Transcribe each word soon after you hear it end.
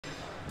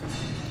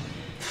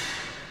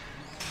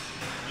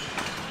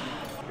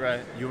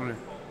Right. You want to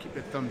keep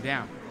the thumb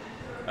down.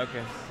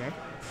 Okay. Okay?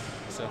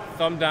 So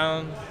thumb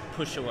down,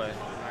 push away.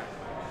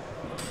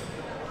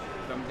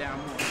 Thumb down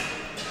more.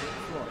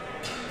 Floor.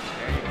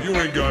 You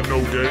ain't got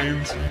no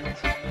gains.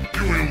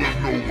 You ain't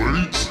lift no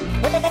weights.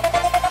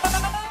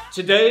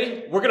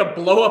 Today, we're gonna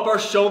blow up our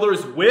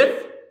shoulders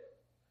with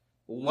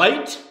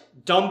light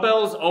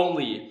dumbbells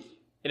only.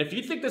 And if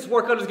you think this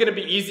workout is gonna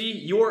be easy,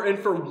 you are in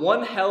for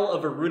one hell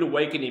of a rude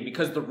awakening,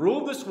 because the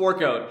rule of this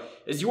workout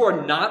is you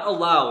are not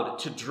allowed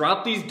to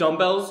drop these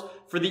dumbbells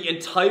for the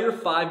entire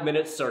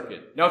 5-minute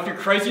circuit. Now, if you're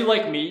crazy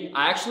like me,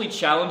 I actually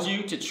challenge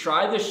you to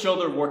try this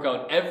shoulder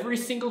workout every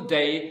single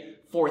day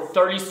for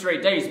 30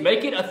 straight days.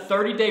 Make it a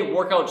 30-day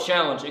workout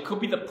challenge. It could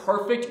be the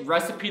perfect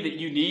recipe that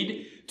you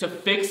need to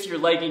fix your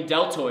lagging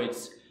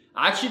deltoids.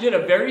 I actually did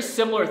a very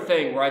similar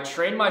thing where I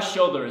trained my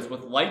shoulders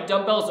with light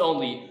dumbbells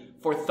only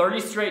for 30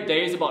 straight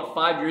days about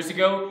 5 years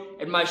ago,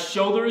 and my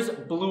shoulders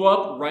blew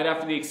up right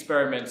after the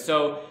experiment.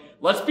 So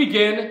let's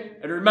begin,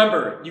 and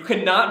remember, you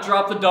cannot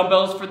drop the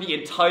dumbbells for the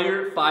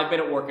entire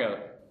 5-minute workout.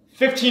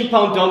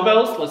 15-pound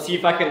dumbbells, let's see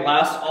if I can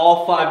last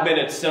all 5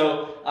 minutes.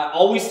 So I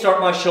always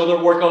start my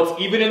shoulder workouts,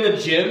 even in the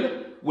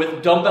gym,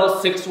 with dumbbell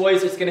 6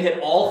 ways. It's gonna hit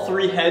all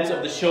 3 heads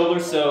of the shoulder.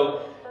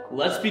 So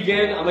let's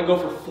begin. I'm gonna go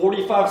for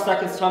 45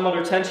 seconds time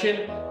under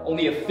tension,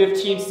 only a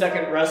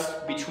 15-second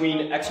rest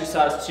between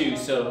exercise 2.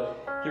 So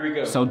here we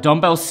go. So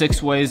dumbbell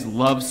 6 ways,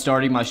 love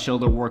starting my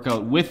shoulder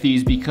workout with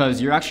these because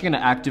you're actually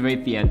gonna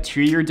activate the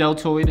anterior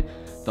deltoid,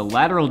 the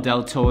lateral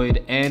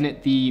deltoid, and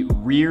the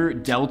rear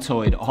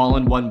deltoid all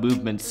in one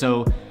movement.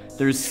 So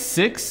there's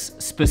 6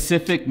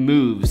 specific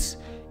moves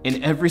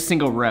in every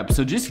single rep.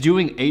 So just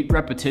doing 8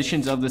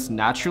 repetitions of this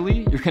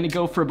naturally, you're gonna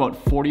go for about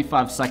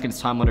 45 seconds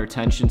time under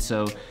tension.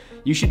 So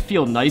you should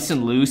feel nice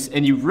and loose,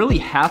 and you really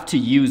have to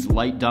use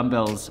light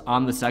dumbbells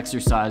on this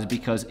exercise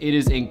because it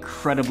is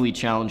incredibly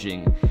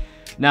challenging.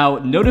 Now,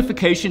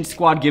 notification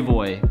squad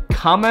giveaway.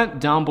 Comment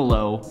down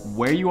below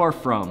where you are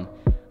from,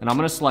 and I'm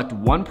gonna select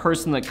one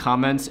person that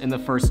comments in the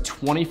first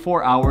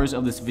 24 hours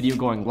of this video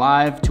going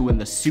live to win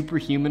the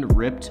Superhuman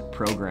Ripped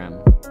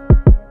program.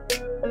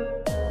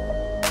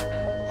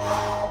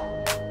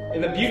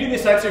 And the beauty of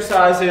this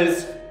exercise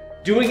is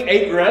doing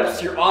 8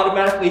 reps, you're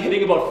automatically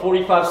hitting about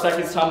 45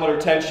 seconds time under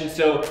tension.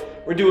 So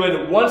we're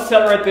doing 1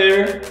 set right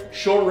there,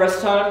 short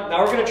rest time.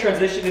 Now we're gonna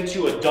transition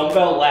into a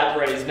dumbbell lat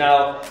raise.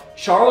 Now,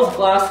 Charles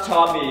Glass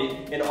taught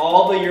me in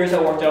all the years I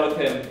worked out with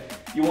him,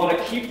 you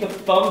wanna keep the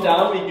thumb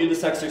down when you do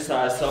this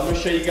exercise. So I'm gonna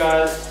show you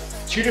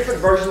guys 2 different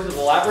versions of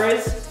the lat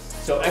raise.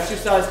 So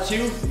exercise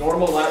 2,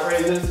 normal lat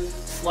raises,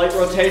 slight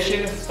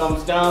rotation,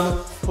 thumbs down,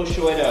 push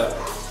your way up.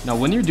 Now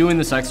when you're doing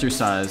this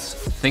exercise,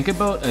 think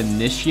about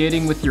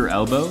initiating with your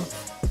elbow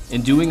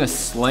and doing a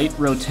slight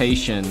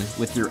rotation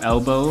with your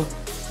elbow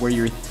where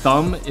your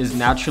thumb is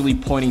naturally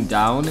pointing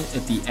down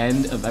at the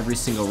end of every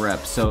single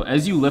rep. So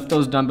as you lift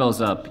those dumbbells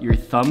up, your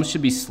thumb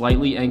should be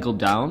slightly angled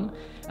down.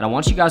 And I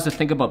want you guys to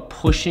think about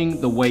pushing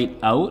the weight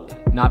out,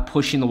 not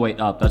pushing the weight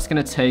up. That's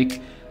gonna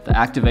take the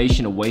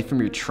activation away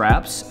from your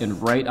traps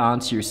and right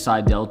onto your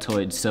side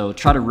deltoid. So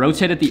try to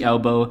rotate at the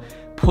elbow,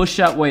 push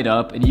that weight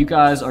up, and you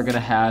guys are gonna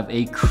have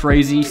a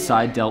crazy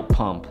side delt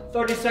pump.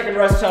 30-second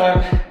rest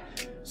time.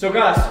 So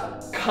guys,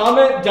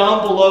 comment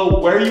down below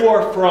where you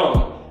are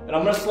from, and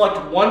I'm gonna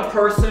select one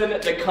person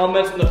that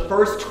comments in the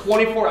first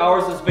 24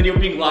 hours of this video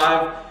being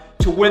live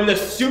to win the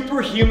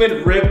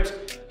Superhuman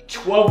Ripped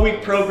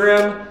 12-week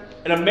program.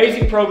 An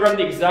amazing program,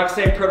 the exact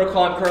same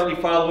protocol I'm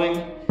currently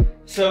following.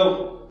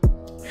 So,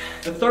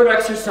 the third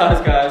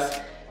exercise, guys,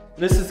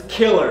 this is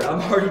killer.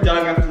 I'm already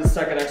dying after the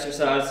second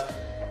exercise.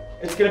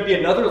 It's gonna be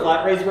another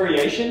lat raise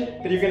variation,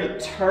 but you're gonna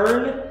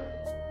turn.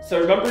 So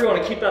remember, you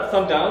wanna keep that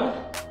thumb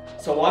down.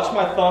 So watch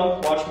my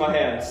thumb, watch my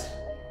hands.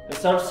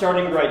 Instead of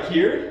starting right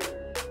here,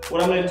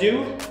 what I'm gonna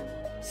do,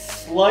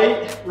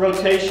 slight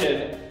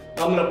rotation.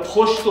 I'm gonna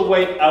push the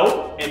weight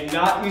out and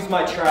not use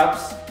my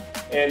traps.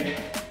 And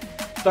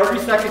 30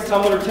 seconds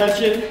time under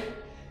tension.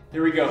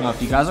 Here we go. Now,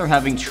 if you guys are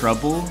having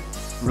trouble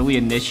really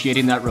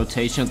initiating that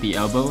rotation with the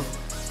elbow,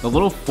 the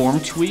little form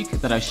tweak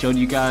that I showed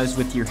you guys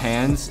with your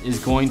hands is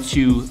going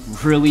to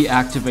really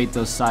activate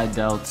those side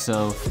delts.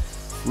 So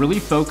really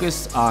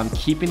focus on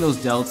keeping those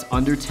delts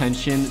under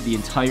tension the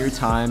entire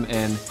time,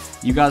 and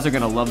you guys are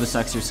gonna love this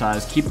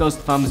exercise. Keep those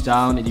thumbs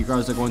down and you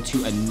guys are going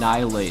to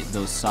annihilate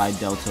those side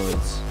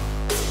deltoids.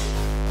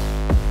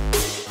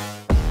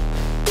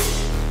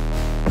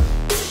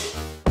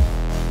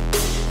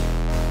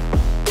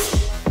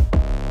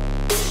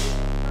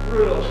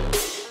 Brutal.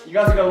 You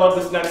guys are gonna love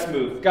this next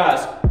move.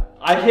 Guys,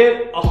 I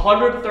hit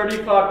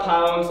 135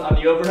 pounds on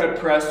the overhead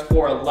press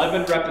for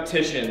 11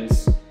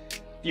 repetitions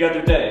the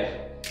other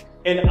day.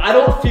 And I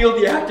don't feel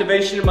the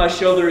activation in my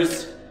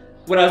shoulders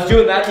when I was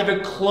doing that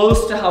even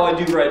close to how I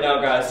do right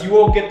now, guys. You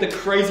won't get the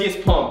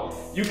craziest pump.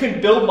 You can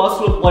build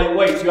muscle with light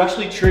weights. You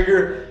actually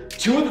trigger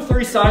 2 of the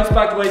 3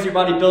 science-backed ways your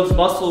body builds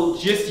muscle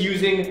just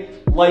using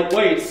light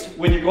weights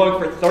when you're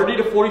going for 30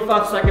 to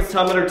 45 seconds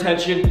time under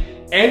tension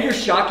and you're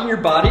shocking your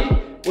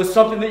body with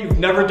something that you've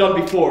never done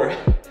before.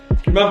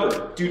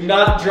 Remember, do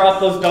not drop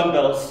those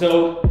dumbbells.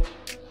 So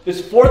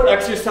this fourth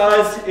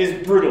exercise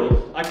is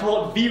brutal. I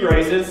call it V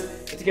raises.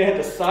 It's gonna hit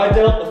the side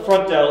delt, the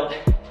front delt.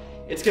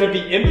 It's gonna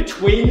be in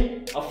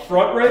between a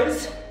front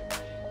raise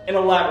and a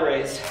lat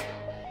raise.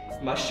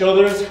 My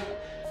shoulders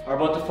are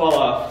about to fall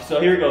off. So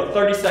here we go,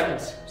 30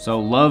 seconds. So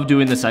love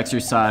doing this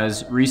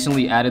exercise.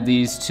 Recently added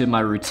these to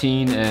my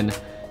routine, and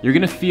you're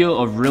gonna feel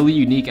a really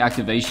unique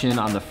activation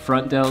on the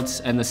front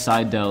delts and the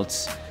side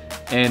delts.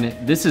 And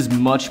this is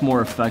much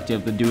more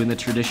effective than doing the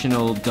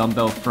traditional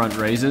dumbbell front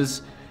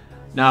raises.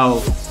 Now,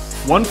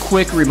 one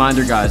quick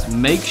reminder guys,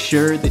 make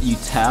sure that you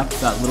tap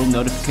that little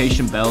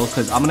notification bell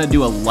because I'm gonna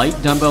do a light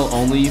dumbbell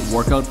only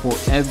workout for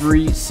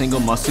every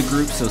single muscle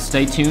group. So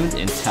stay tuned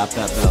and tap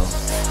that bell.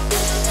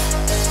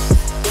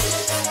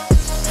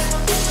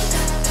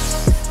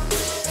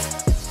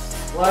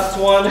 Last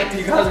one,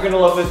 you guys are gonna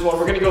love this one.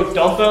 We're gonna go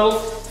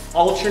dumbbell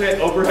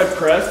alternate overhead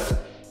press.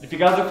 If you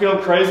guys are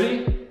feeling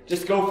crazy,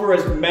 just go for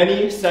as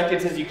many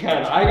seconds as you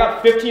can. I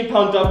got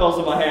 15-pound dumbbells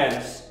in my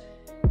hands,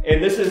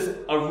 and this is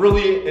a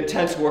really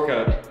intense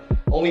workout.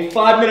 Only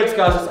 5 minutes,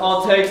 guys, that's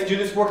all it takes. Do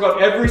this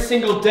workout every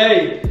single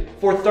day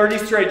for 30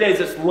 straight days.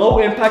 It's low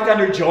impact on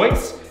your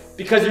joints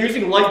because you're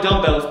using light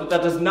dumbbells, but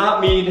that does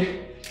not mean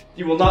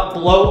you will not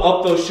blow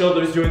up those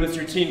shoulders doing this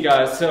routine,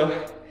 guys. So,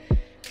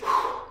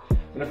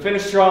 I'm gonna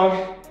finish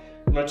strong.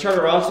 I'm gonna turn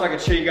around so I can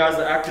show you guys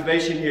the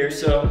activation here.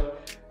 So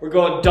we're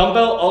going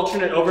dumbbell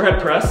alternate overhead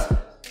press.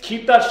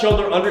 Keep that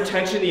shoulder under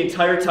tension the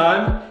entire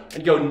time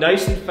and go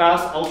nice and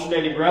fast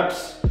alternating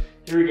reps.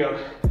 Here we go.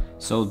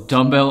 So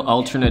dumbbell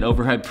alternate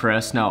overhead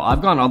press. Now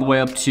I've gone all the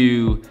way up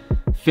to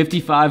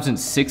 55s and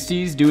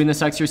 60s doing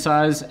this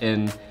exercise,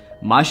 and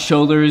my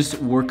shoulders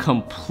were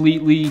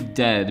completely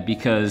dead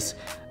because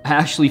I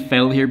actually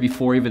failed here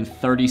before even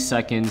 30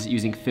 seconds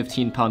using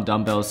 15-pound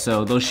dumbbells.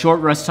 So those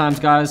short rest times,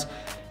 guys,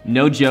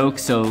 no joke.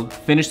 So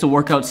finish the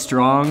workout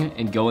strong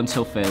and go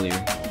until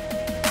failure.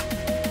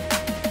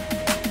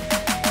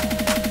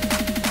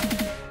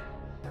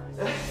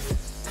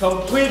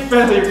 Complete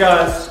failure,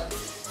 guys.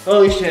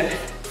 Holy shit.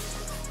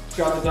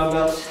 Drop the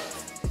dumbbells.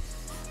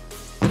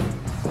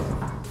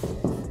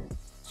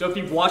 So if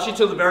you've watched it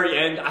till the very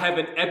end, I have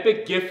an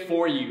epic gift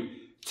for you.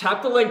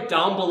 Tap the link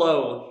down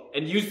below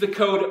and use the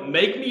code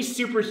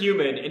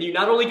MAKEMESUPERHUMAN, and you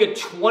not only get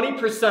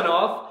 20%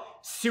 off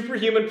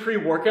Superhuman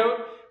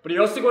pre-workout, but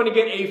you're also going to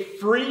get a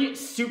free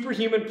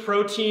Superhuman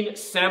protein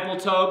sample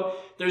tub.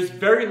 There's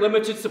very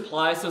limited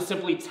supply, so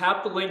simply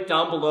tap the link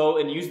down below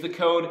and use the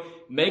code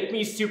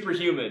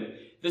MAKEMESUPERHUMAN.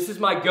 This is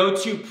my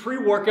go-to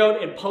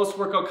pre-workout and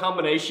post-workout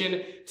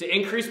combination to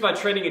increase my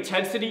training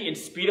intensity and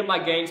speed up my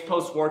gains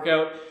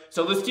post-workout.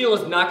 So this deal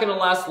is not gonna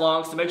last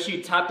long, so make sure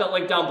you tap that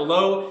link down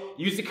below,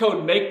 use the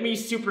code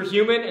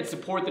MAKEMESUPERHUMAN, and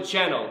support the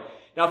channel.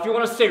 Now, if you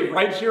wanna stay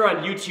right here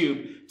on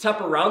YouTube,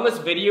 tap around this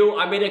video.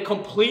 I made a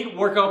complete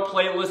workout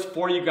playlist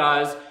for you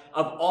guys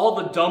of all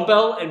the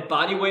dumbbell and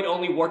bodyweight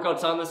only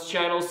workouts on this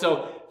channel.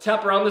 So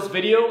tap around this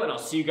video, and I'll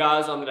see you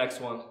guys on the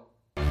next one.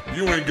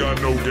 You ain't got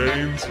no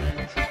gains.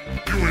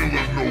 You ain't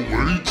lift no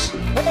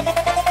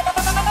weights.